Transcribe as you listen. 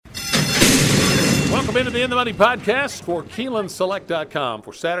Welcome into the In the Money podcast for KeenelandSelect.com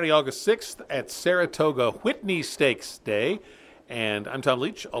for Saturday, August 6th at Saratoga Whitney Stakes Day. And I'm Tom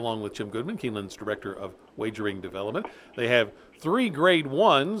Leach, along with Jim Goodman, Keeneland's Director of Wagering Development. They have 3 Grade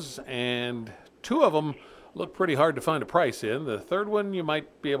 1s, and 2 of them look pretty hard to find a price in. The third one, you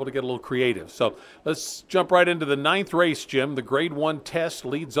might be able to get a little creative. So let's jump right into the 9th race, Jim. The Grade 1 test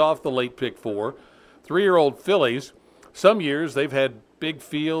leads off the late pick 4. 3-year-old fillies. Some years they've had big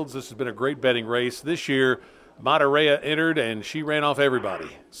fields. This has been a great betting race. This year, Monterey entered, and she ran off everybody.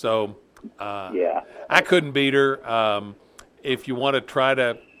 So I couldn't beat her. If you want to try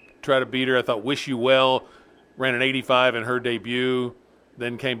to beat her, I thought Wish You Well ran an 85 in her debut,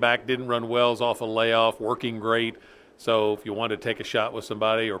 then came back, didn't run well, is off a layoff, working great. So if you want to take a shot with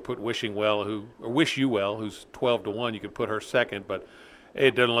somebody or put Wish You Well, who's 12-1, you could put her second, but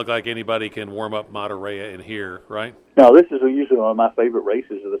it doesn't look like anybody can warm up Monterey in here, right? No, this is usually one of my favorite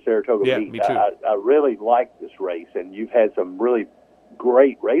races of the Saratoga meet. Yeah, me too. I really like this race, and you've had some really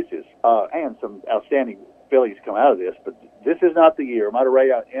great races and some outstanding fillies come out of this, but this is not the year.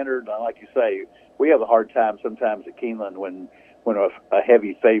 Monterey entered, like you say, we have a hard time sometimes at Keeneland when a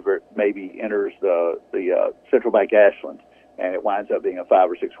heavy favorite maybe enters the Central Bank Ashland, and it winds up being a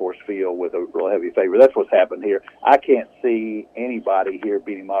 5 or 6 horse field with a real heavy favorite. That's what's happened here. I can't see anybody here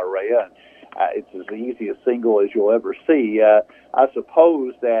beating Monterey. It's as easy a single as you'll ever see. I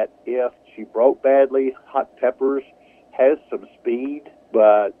suppose that if she broke badly, Hot Peppers has some speed,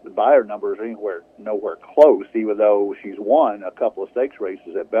 but the buyer numbers are nowhere close, even though she's won a couple of stakes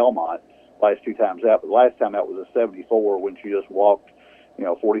races at Belmont last 2 times out. But the last time out was a 74 when she just walked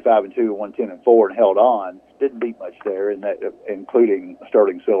 45-2, 110-4, and held on. Didn't beat much there, including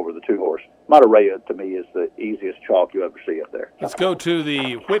Sterling Silver, the 2-horse. Monterey, to me, is the easiest chalk you ever see up there. Let's go to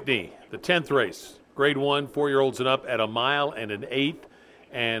the Whitney, the 10th race. Grade 1, 4-year-olds and up at 1 mile and an eighth.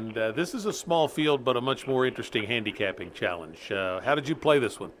 And this is a small field, but a much more interesting handicapping challenge. How did you play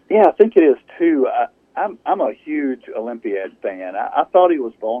this one? Yeah, I think it is, too. I'm a huge Olympiad fan. I thought he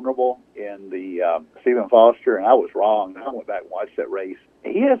was vulnerable in the Stephen Foster, and I was wrong. I went back and watched that race.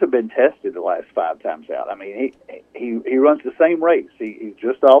 He hasn't been tested the last 5 times out. I mean, he runs the same race. He's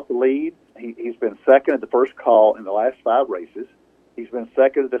just off the lead. He's been second at the first call in the last 5 races. He's been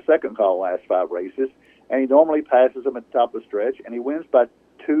second at the second call in the last 5 races, and he normally passes them at the top of the stretch, and he wins by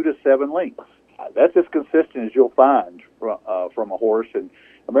 2 to 7 lengths. That's as consistent as you'll find from a horse. And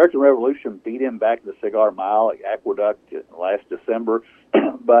American Revolution beat him back in the Cigar Mile at Aqueduct last December.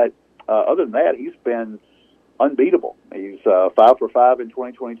 But other than that, he's been unbeatable. He's 5 for 5 in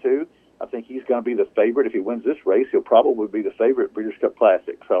 2022. I think he's going to be the favorite. If he wins this race, he'll probably be the favorite at Breeders' Cup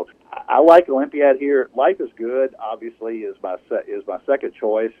Classic. So I like Olympiad here. Life is Good, obviously, is my second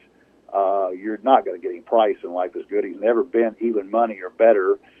choice. You're not going to get any price in Life is Good. He's never been even money or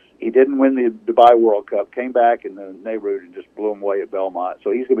better. He didn't win the Dubai World Cup, came back in the neighborhood and just blew him away at Belmont.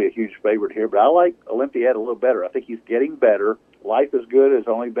 So he's going to be a huge favorite here. But I like Olympiad a little better. I think he's getting better. Life is Good has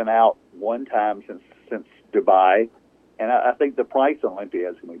only been out 1 time since Dubai. And I think the price on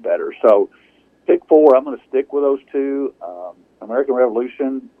Olympiad is going to be better. So pick 4, I'm going to stick with those 2. American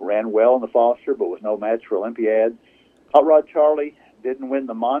Revolution ran well in the Foster, but was no match for Olympiad. Hot Rod Charlie didn't win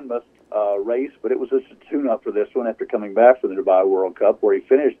the Monmouth race, but it was just a tune-up for this one after coming back from the Dubai World Cup, where he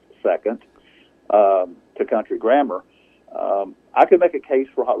finished second to Country Grammar. I could make a case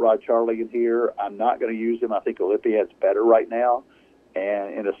for Hot Rod Charlie in here. I'm not going to use him. I think Olympiad's better right now.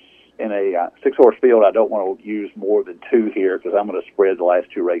 And in a 6-horse field, I don't want to use more than 2 here because I'm going to spread the last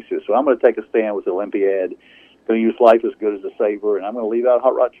 2 races. So I'm going to take a stand with Olympiad. Going to use Life is Good as a saver, and I'm going to leave out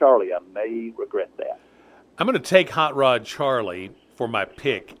Hot Rod Charlie. I may regret that. I'm going to take Hot Rod Charlie for my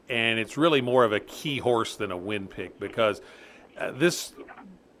pick, and it's really more of a key horse than a win pick because this,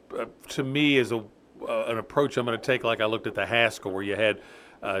 to me, is an approach I'm going to take like I looked at the Haskell, where you had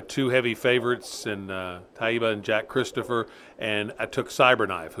 2 heavy favorites in Taiba and Jack Christopher, and I took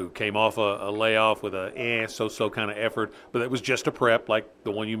Cyberknife, who came off a layoff with a so-so kind of effort, but it was just a prep like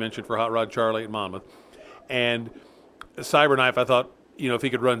the one you mentioned for Hot Rod Charlie at Monmouth. And Cyberknife, I thought, if he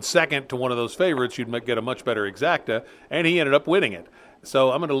could run second to one of those favorites, you'd get a much better exacta, and he ended up winning it.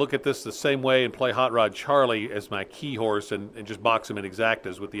 So I'm going to look at this the same way and play Hot Rod Charlie as my key horse and just box him in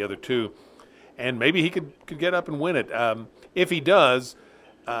exactas with the other 2. And maybe he could get up and win it. If he does,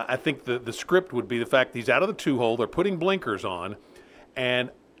 I think the script would be the fact that he's out of the 2-hole. They're putting blinkers on,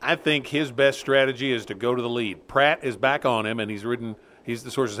 and I think his best strategy is to go to the lead. Pratt is back on him, and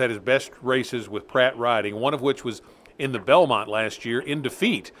this horse has had his best races with Pratt riding, one of which was in the Belmont last year in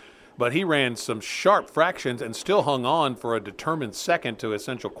defeat. But he ran some sharp fractions and still hung on for a determined second to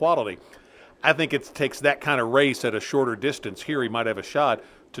Essential Quality. I think it takes that kind of race at a shorter distance. Here he might have a shot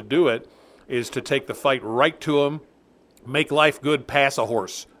to do it. is to take the fight right to him, make life good, pass a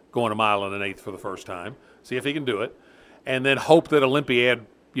horse going a mile and an eighth for the first time, see if he can do it, and then hope that Olympiad,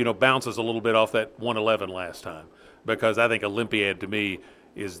 bounces a little bit off that 111 last time, because I think Olympiad to me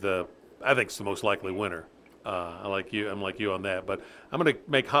is the most likely winner. I'm like you on that, but I'm going to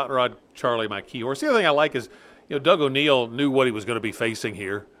make Hot Rod Charlie my key horse. The other thing I like is, Doug O'Neill knew what he was going to be facing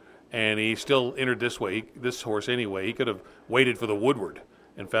here, and he still entered this horse anyway. He could have waited for the Woodward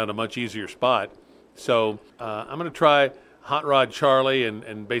and found a much easier spot. So I'm going to try Hot Rod Charlie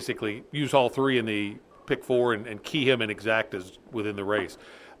and basically use all three in the pick four and key him in exactas within the race.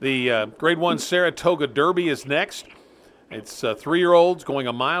 The Grade 1 Saratoga Derby is next. It's 3-year-olds going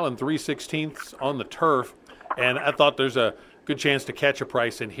a mile and 3/16 on the turf, and I thought there's a good chance to catch a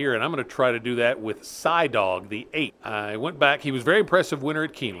price in here, and I'm going to try to do that with Psy Dog, the 8. I went back. He was a very impressive winner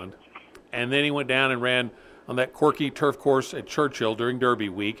at Keeneland, and then he went down and ran on that quirky turf course at Churchill during Derby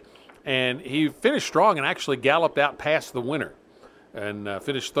week, and he finished strong and actually galloped out past the winner and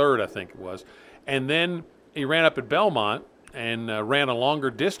finished third, I think it was. And then he ran up at Belmont and ran a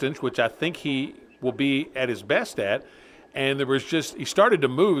longer distance, which I think he will be at his best at. And he started to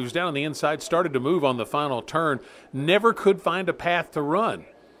move. He was down on the inside, started to move on the final turn, never could find a path to run,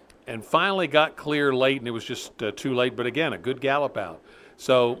 and finally got clear late, and it was just too late. But again, a good gallop out.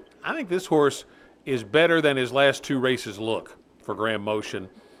 So I think this horse is better than his last 2 races look for Graham Motion,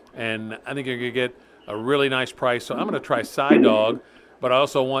 and I think you're going to get a really nice price. So I'm going to try Psy Dog, but I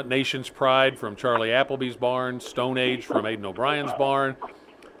also want Nation's Pride from Charlie Appleby's barn, Stone Age from Aidan O'Brien's barn.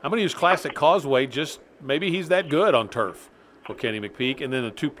 I'm going to use Classic Causeway, just maybe he's that good on turf for Kenny McPeek. And then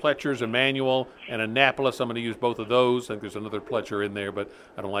the 2 Pletchers, Emmanuel and Annapolis, I'm going to use both of those. I think there's another Pletcher in there, but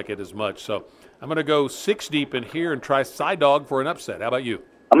I don't like it as much. So I'm going to go 6 deep in here and try Psy Dog for an upset. How about you?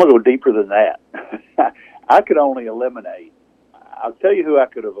 I'm going to go deeper than that. I could only eliminate. I'll tell you who I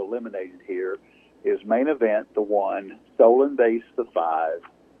could have eliminated here is Main Event, the 1, Stolen Base, the 5,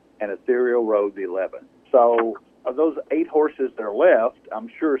 and Ethereal Road, the 11. So of those 8 horses that are left, I'm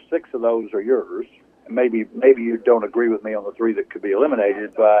sure 6 of those are yours. And maybe you don't agree with me on the 3 that could be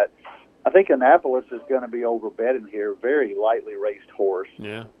eliminated, but I think Annapolis is going to be overbet in here. Very lightly raced horse.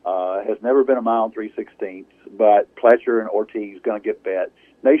 Yeah. Has never been a mile and 3/16, but Pletcher and Ortiz going to get bet.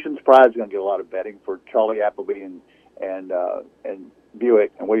 Nation's Pride is going to get a lot of betting for Charlie Appleby and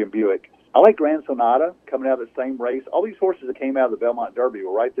Buick and William Buick. I like Grand Sonata coming out of the same race. All these horses that came out of the Belmont Derby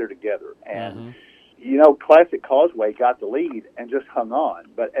were right there together. And, Classic Causeway got the lead and just hung on.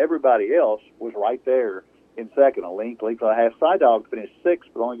 But everybody else was right there in second, a length and a half. Psy Dog finished 6th,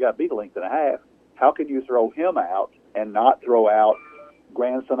 but only got beat a length and a half. How can you throw him out and not throw out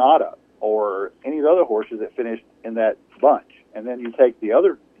Grand Sonata or any of the other horses that finished in that bunch? And then you take the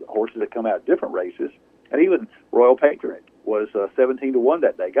other horses that come out of different races, and even Royal Patronage was 17-1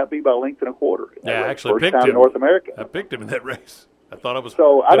 that day. Got beat by a length and a quarter. Yeah, I actually first picked time him. in North America. I picked him in that race. I thought I was.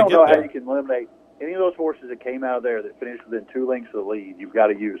 So I don't know how there. you can eliminate any of those horses that came out of there that finished within 2 lengths of the lead. You've got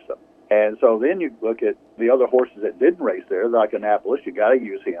to use them. And so then you look at the other horses that didn't race there, like Annapolis. You got to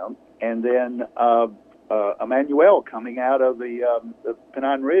use him. And then Emmanuel coming out of the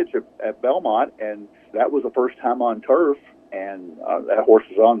Pennine Ridge at Belmont, and that was the first time on turf. And that horse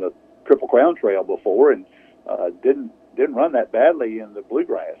was on the Triple Crown Trail before, and didn't run that badly in the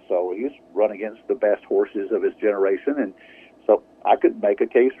Bluegrass. So he's run against the best horses of his generation, and so I could make a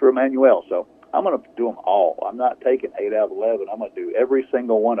case for Emmanuel. So I'm going to do them all. I'm not taking 8 out of 11. I'm going to do every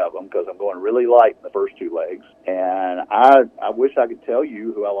single one of them because I'm going really light in the first 2 legs. And I wish I could tell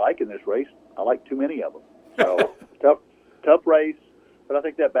you who I like in this race. I like too many of them. So tough race, but I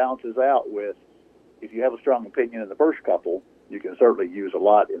think that balances out with, if you have a strong opinion in the first couple, you can certainly use a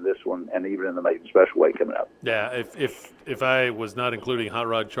lot in this one and even in the maiden special weight coming up. Yeah, if I was not including Hot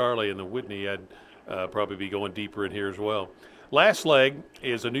Rod Charlie in the Whitney, I'd probably be going deeper in here as well. Last leg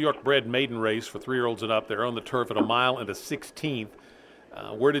is a New York bred maiden race for 3-year-olds and up. They're on the turf at a mile and a 16th.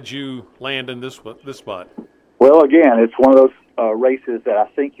 Where did you land in this spot? Well, again, it's one of those races that I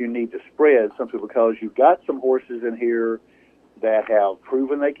think you need to spread simply because you've got some horses in here that have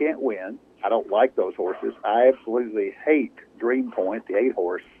proven they can't win. I don't like those horses. I absolutely hate Dream Point, the 8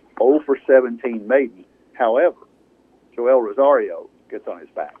 horse, 0 for 17 maiden. However, Joel Rosario gets on his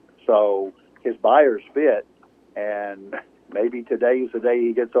back. So his buyer's fit, and maybe today's the day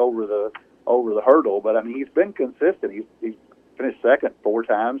he gets over the hurdle. But, I mean, he's been consistent. He's finished second 4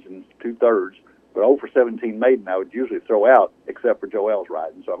 times and 2/3. But 0 for 17 maiden I would usually throw out, except for Joel's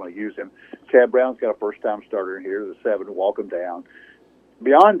riding, so I'm going to use him. Chad Brown's got a first-time starter in here, the 7, to walk him down.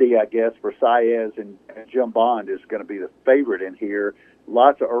 Biondi, I guess, for Saez and Jim Bond is going to be the favorite in here.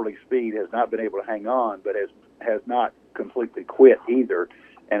 Lots of early speed, has not been able to hang on, but has not completely quit either.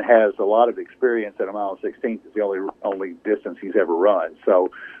 and has a lot of experience at a mile 16th. It's the only distance he's ever run.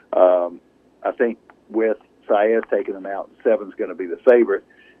 So I think with Saez taking him out, 7's going to be the favorite.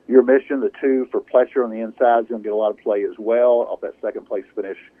 Your Mission, the 2 for Pletcher on the inside, is going to get a lot of play as well off that second place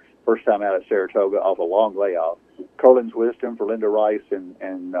finish, first time out at Saratoga, off a long layoff. Curlin's Wisdom for Linda Rice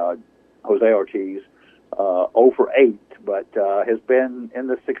and Jose Ortiz, 0 for 8, but has been in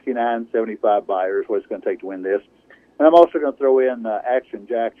the 69, 75 buyers, what it's going to take to win this. And I'm also going to throw in Action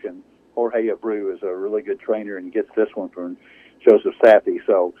Jackson. Jorge Abreu is a really good trainer, and he gets this one from Joseph Saffie,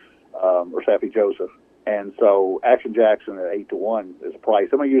 or Saffie Joseph. And so Action Jackson at 8-1 is a price.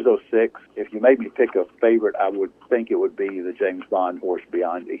 I'm going to use those 6. If you made me pick a favorite, I would think it would be the James Bond horse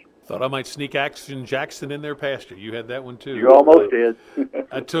Biondi. Thought I might sneak Action Jackson in there past you. You had that one too. You almost did.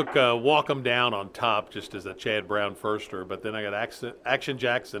 I took Walk 'em Down on top just as a Chad Brown firster, but then I got Action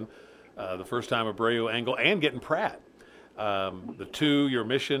Jackson, the first time Abreu angle, and getting Pratt. The 2, Your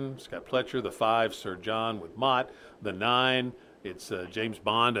Mission, Scott Pletcher. The 5, Sir John with Mott. The 9, it's James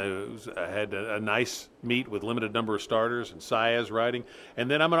Bond, who's had a nice meet with limited number of starters, and Saez riding. And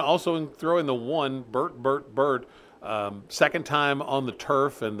then I'm going to also throw in the 1, Bert. Second time on the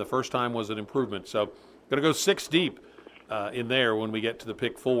turf, and the first time was an improvement. So going to go 6 deep in there when we get to the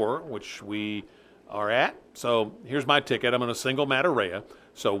pick 4, which we are at. So here's my ticket. I'm going to single Matarea.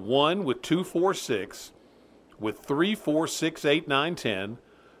 So 1 with 2, 4, 6, with 3, 4, 6, 8, 9, 10,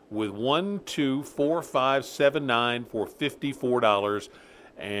 with 1, 2, 4, 5, 7, 9 for $54,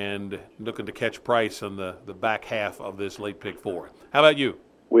 and looking to catch price on the back half of this late pick 4. How about you?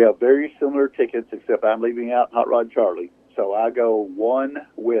 We have very similar tickets, except I'm leaving out Hot Rod Charlie. So I go 1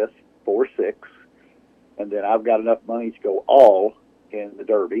 with 4, 6, and then I've got enough money to go all in the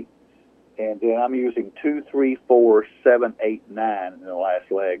Derby. And then I'm using 2, 3, 4, 7, 8, 9 in the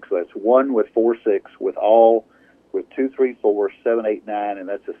last leg. So that's 1 with 4, 6, with all, with 2, 3, 4, 7, 8, 9, and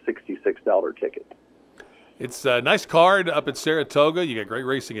that's a $66 ticket. It's a nice card up at Saratoga. You got great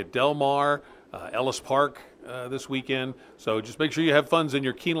racing at Del Mar, Ellis Park this weekend. So just make sure you have funds in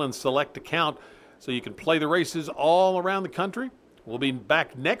your Keeneland Select account so you can play the races all around the country. We'll be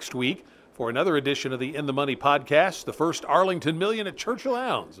back next week for another edition of the In the Money podcast, the first Arlington Million at Churchill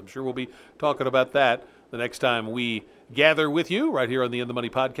Downs. I'm sure we'll be talking about that the next time we gather with you right here on the In the Money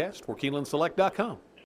podcast for KeenelandSelect.com.